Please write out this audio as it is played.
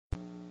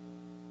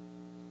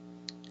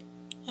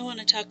I want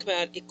to talk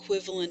about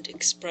equivalent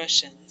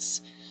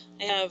expressions.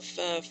 I have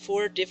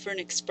 4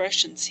 different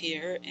expressions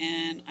here,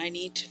 and I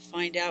need to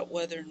find out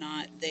whether or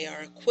not they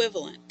are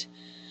equivalent.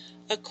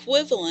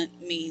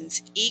 Equivalent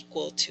means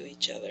equal to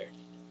each other.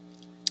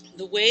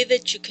 The way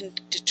that you can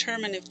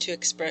determine if 2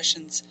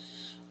 expressions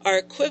are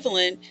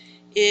equivalent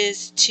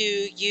is to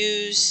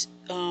use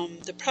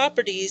the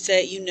properties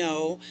that you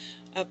know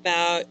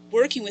about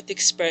working with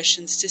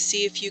expressions to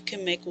see if you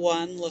can make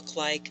one look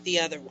like the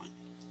other one.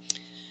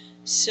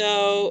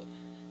 So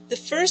the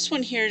first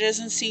one here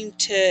doesn't seem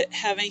to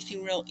have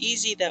anything real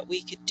easy that we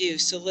could do,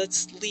 so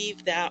let's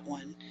leave that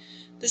one.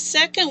 The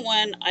second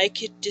one, I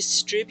could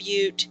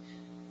distribute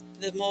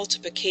the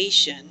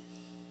multiplication.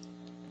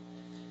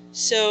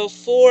 So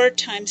 4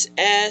 times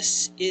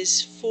s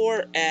is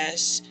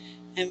 4s,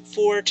 and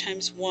 4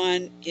 times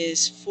 1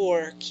 is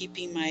 4,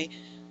 keeping my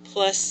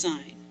plus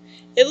sign.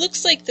 It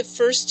looks like the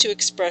first 2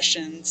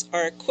 expressions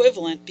are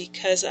equivalent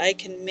because I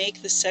can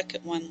make the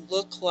second one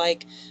look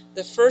like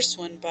the first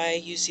one by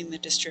using the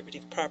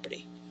distributive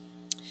property.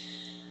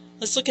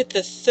 Let's look at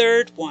the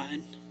third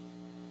one.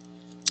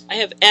 I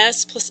have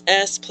s plus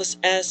s plus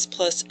s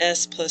plus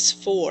s plus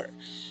 4.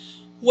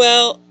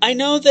 Well, I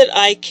know that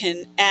I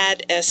can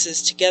add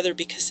s's together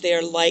because they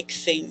are like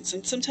things,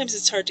 and sometimes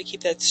it's hard to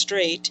keep that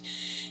straight.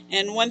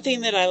 And one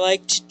thing that I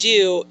like to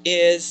do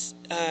is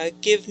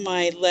give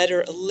my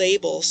letter a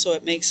label so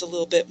it makes a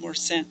little bit more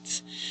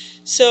sense.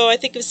 So I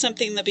think of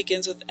something that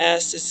begins with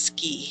S as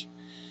ski.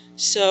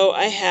 So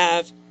I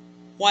have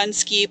 1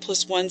 ski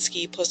plus 1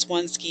 ski plus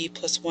 1 ski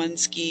plus 1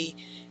 ski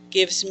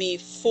gives me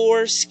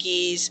 4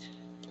 skis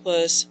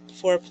plus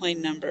 4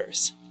 plain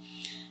numbers.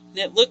 And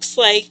it looks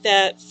like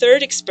that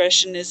third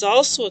expression is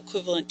also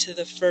equivalent to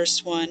the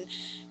first one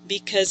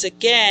because,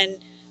 again,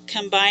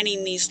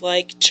 combining these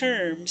like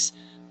terms,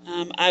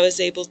 I was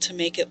able to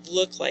make it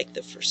look like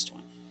the first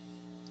one.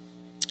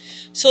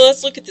 So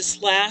let's look at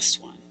this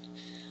last one.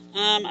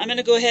 I'm going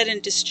to go ahead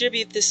and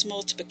distribute this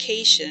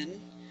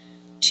multiplication.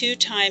 2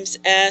 times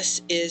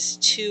s is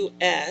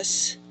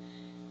 2s,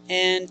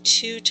 and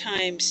 2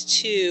 times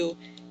 2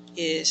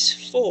 is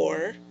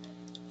 4,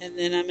 and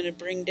then I'm going to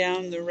bring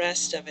down the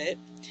rest of it.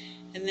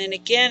 And then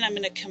again, I'm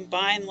going to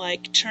combine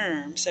like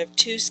terms. I have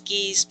 2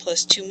 skis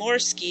plus 2 more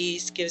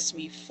skis gives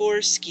me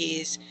 4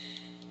 skis,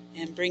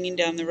 and bringing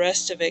down the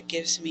rest of it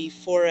gives me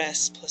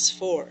 4s plus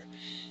 4.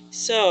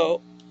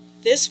 So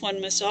this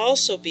one must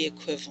also be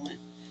equivalent.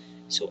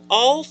 So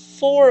all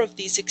 4 of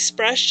these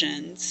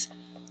expressions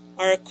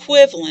are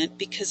equivalent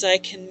because I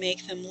can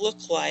make them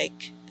look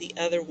like the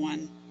other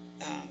one,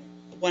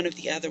 one of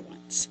the other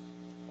ones.